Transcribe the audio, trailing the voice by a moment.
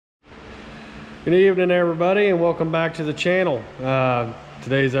Good evening, everybody, and welcome back to the channel.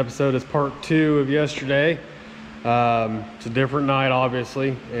 Today's episode is part 2 of yesterday. It's a different night,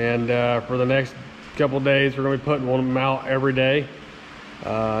 obviously, and for the next couple of days we're going to be putting one of them out every day.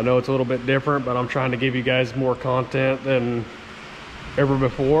 I know it's a little bit different, but I'm trying to give you guys more content than ever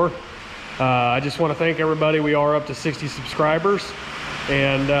before. I just want to thank everybody. We are up to 60 subscribers,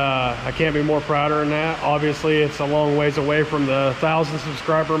 and I can't be more prouder than that. Obviously, it's a long ways away from the 1,000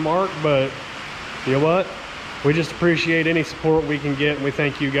 subscriber mark, but you know what? We just appreciate any support we can get, and we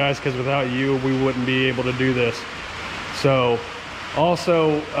thank you guys, because without you, we wouldn't be able to do this. So,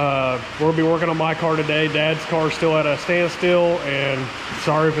 also, we'll be working on my car today. Dad's car's still at a standstill, and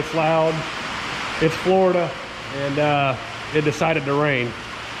sorry if it's loud. It's Florida, and it decided to rain.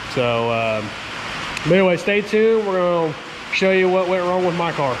 So, but anyway, stay tuned. We're going to show you what went wrong with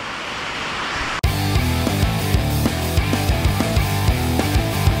my car.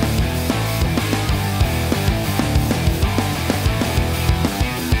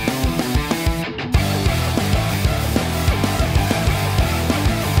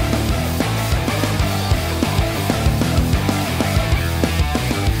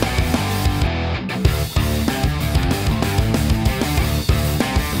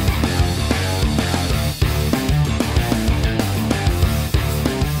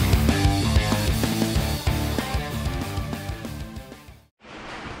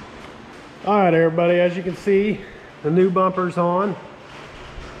 All right, everybody, as you can see, the new bumper's on.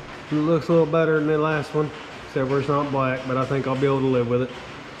 It looks a little better than the last one, except for it's not black, but I think I'll be able to live with it.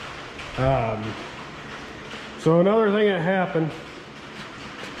 So another thing that happened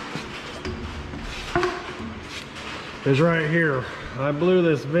is right here. I blew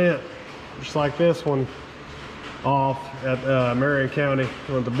this vent, just like this one, off at Marion County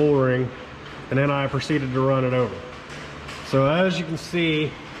with the bull ring, and then I proceeded to run it over. So as you can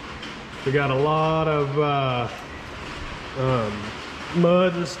see, we got a lot of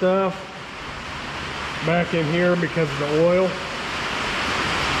mud and stuff back in here because of the oil.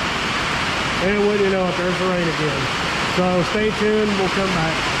 And wouldn't you know it, there's the rain again. So stay tuned, we'll come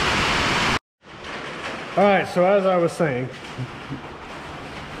back. All right, so as I was saying,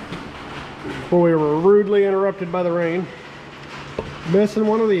 before we were rudely interrupted by the rain, missing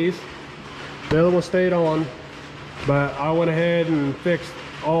one of these. The other one stayed on, but I went ahead and fixed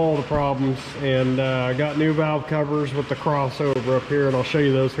all the problems, and got new valve covers with the crossover up here, and I'll show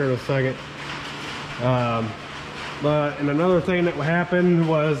you those here in a second. And another thing that happened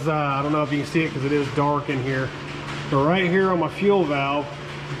was, I don't know if you can see it because it is dark in here, but right here on my fuel valve,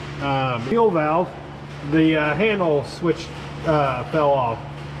 the handle switch fell off.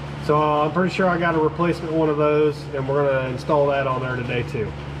 So I'm pretty sure I got a replacement one of those, and we're going to install that on there today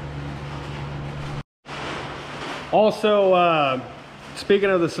too. Also, speaking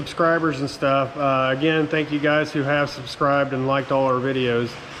of the subscribers and stuff, again, thank you guys who have subscribed and liked all our videos.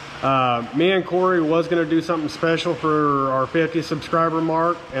 Me and Corey was going to do something special for our 50 subscriber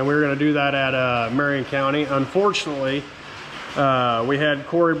mark, and we were going to do that at Marion County. Unfortunately, we had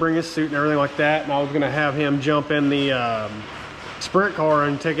Corey bring his suit and everything like that, and I was going to have him jump in the sprint car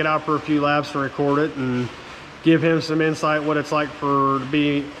and take it out for a few laps to record it and give him some insight what it's like to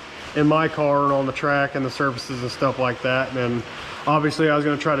be in my car and on the track and the surfaces and stuff like that. And then obviously I was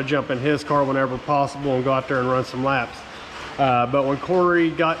going to try to jump in his car whenever possible and go out there and run some laps. But when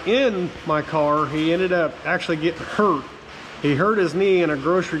Corey got in my car, he ended up actually getting hurt. He hurt his knee in a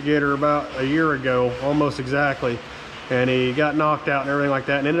grocery getter about a year ago, almost exactly. And he got knocked out and everything like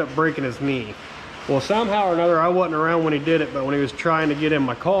that, and ended up breaking his knee. Well, somehow or another, I wasn't around when he did it, but when he was trying to get in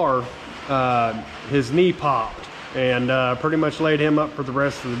my car, his knee popped, and pretty much laid him up for the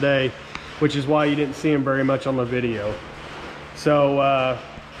rest of the day, which is why you didn't see him very much on the video. So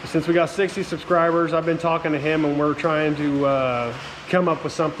since we got 60 subscribers, I've been talking to him, and we're trying to come up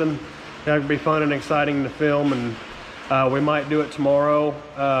with something that would be fun and exciting to film, and we might do it tomorrow,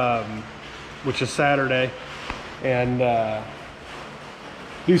 which is Saturday, and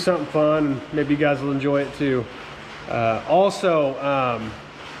do something fun, and maybe you guys will enjoy it too. Also,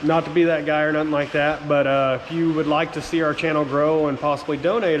 not to be that guy or nothing like that, but if you would like to see our channel grow and possibly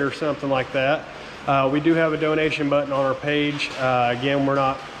donate or something like that, we do have a donation button on our page. Again, we're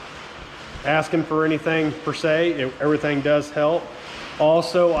not asking for anything per se. Everything does help.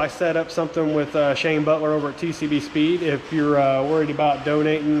 Also, I set up something with Shane Butler over at TCB Speed. If you're worried about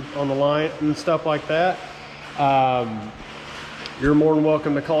donating on the line and stuff like that, you're more than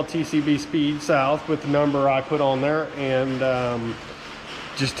welcome to call TCB Speed South with the number I put on there, and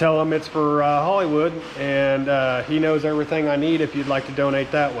just tell him it's for Hollywood, and he knows everything I need if you'd like to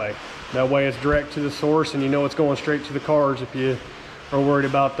donate that way. That way it's direct to the source, and you know it's going straight to the cars if you are worried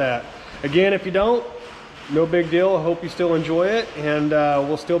about that. again, if you don't, no big deal. I hope you still enjoy it, and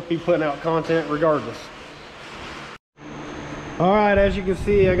we'll still be putting out content regardless. All right, as you can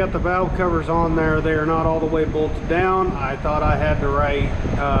see, I got the valve covers on there. They are not all the way bolted down. I thought I had the right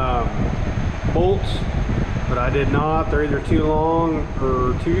bolts, but I did not. They're either too long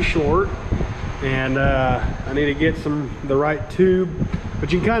or too short, and I need to get the right tube.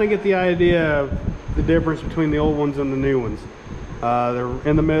 But you can kind of get the idea of the difference between the old ones and the new ones. They're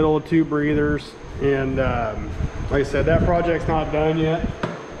in the middle, 2 breathers, and like I said, that project's not done yet,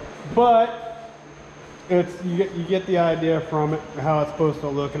 but you get the idea from it, how it's supposed to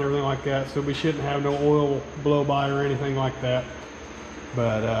look and everything like that. So we shouldn't have no oil blow by or anything like that.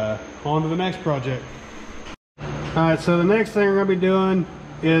 But on to the next project. All right, so the next thing we're gonna be doing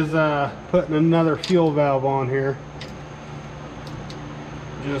is putting another fuel valve on here,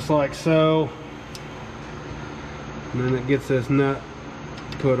 just like so. And then it gets this nut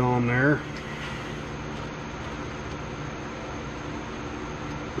put on there.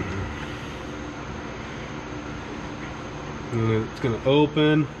 And it's going to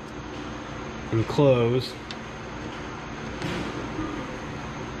open and close.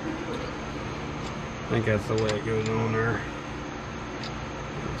 I think that's the way it goes on there.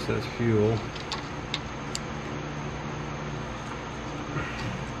 It says fuel.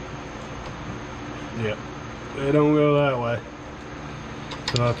 Yep, they don't go that way.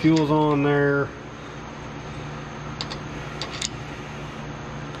 So fuel's on there.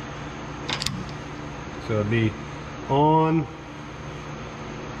 So it'd be on,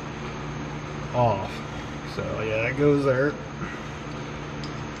 off. So yeah, that goes there.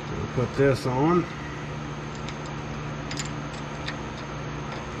 We'll put this on.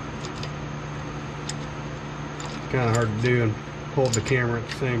 It's kind of hard to do and hold the camera at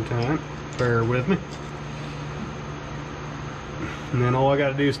the same time. Bear with me. And then all I got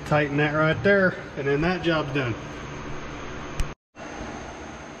to do is tighten that right there, and then that job's done.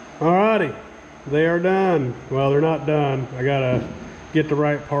 Alrighty. They are done. Well, they're not done. I gotta get the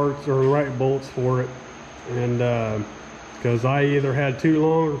right parts or the right bolts for it, and because I either had too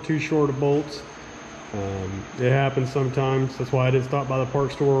long or too short of bolts. It happens sometimes. That's why I didn't stop by the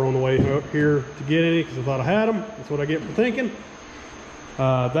parts store on the way here to get any, because I thought I had them. That's what I get for thinking.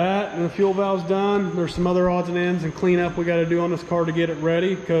 That and the fuel valve's done. There's some other odds and ends and cleanup we got to do on this car to get it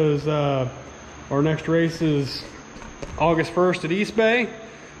ready, because our next race is August 1st at East Bay.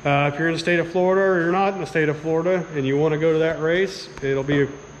 If you're in the state of Florida, or you're not in the state of Florida and you want to go to that race, it'll be a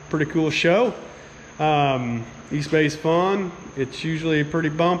pretty cool show. East Bay's fun. It's usually pretty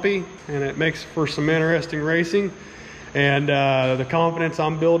bumpy, and it makes for some interesting racing. And the confidence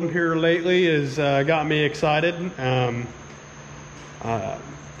I'm building here lately has got me excited. I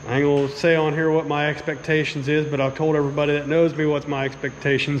ain't gonna say on here what my expectations is, but I've told everybody that knows me what my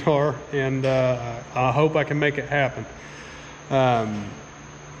expectations are, and I hope I can make it happen.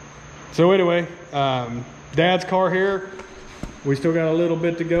 So anyway, Dad's car here, we still got a little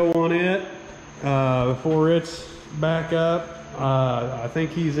bit to go on it before it's back up. I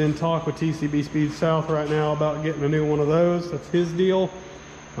think he's in talk with TCB Speed South right now about getting a new one of those. That's his deal.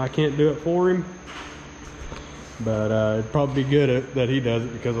 I can't do it for him, but it'd probably be good that he does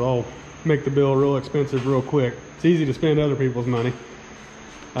it, because I'll make the bill real expensive real quick. It's easy to spend other people's money.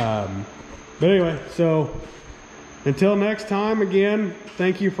 But anyway, so until next time, again,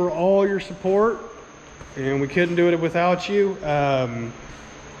 thank you for all your support, and we couldn't do it without you. Man,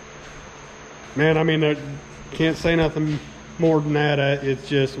 I mean, I can't say nothing more than that. It's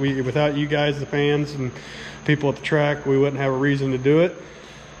just, without you guys, the fans and people at the track, we wouldn't have a reason to do it.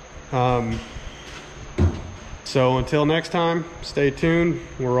 So until next time, stay tuned.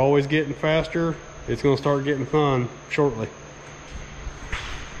 We're always getting faster. It's going to start getting fun shortly.